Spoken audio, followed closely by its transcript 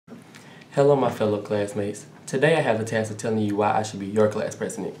Hello, my fellow classmates. Today I have the task of telling you why I should be your class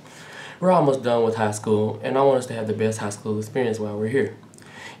president. We're almost done with high school, and I want us to have the best high school experience while we're here.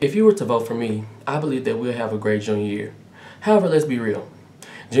 If you were to vote for me, I believe that we'll have a great junior year. However, let's be real.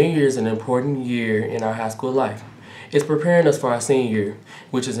 Junior year is an important year in our high school life. It's preparing us for our senior year,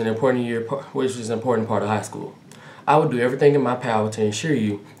 which is an important part of high school. I will do everything in my power to ensure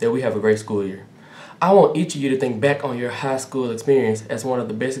you that we have a great school year. I want each of you to think back on your high school experience as one of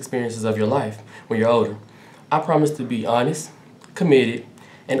the best experiences of your life when you're older. I promise to be honest, committed,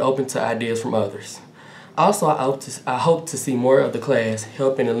 and open to ideas from others. Also, I hope to see more of the class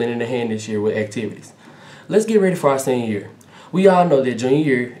helping and lending a hand this year with activities. Let's get ready for our senior year. We all know that junior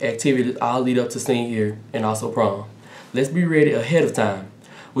year activities all lead up to senior year and also prom. Let's be ready ahead of time.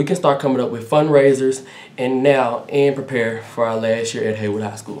 We can start coming up with fundraisers and prepare for our last year at Haywood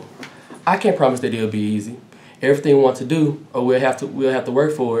High School. I can't promise that it'll be easy. Everything we want to do, or we'll have to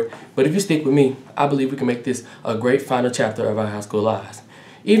work for it. But if you stick with me, I believe we can make this a great final chapter of our high school lives.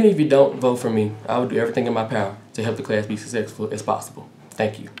 Even if you don't vote for me, I will do everything in my power to help the class be successful as possible.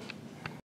 Thank you.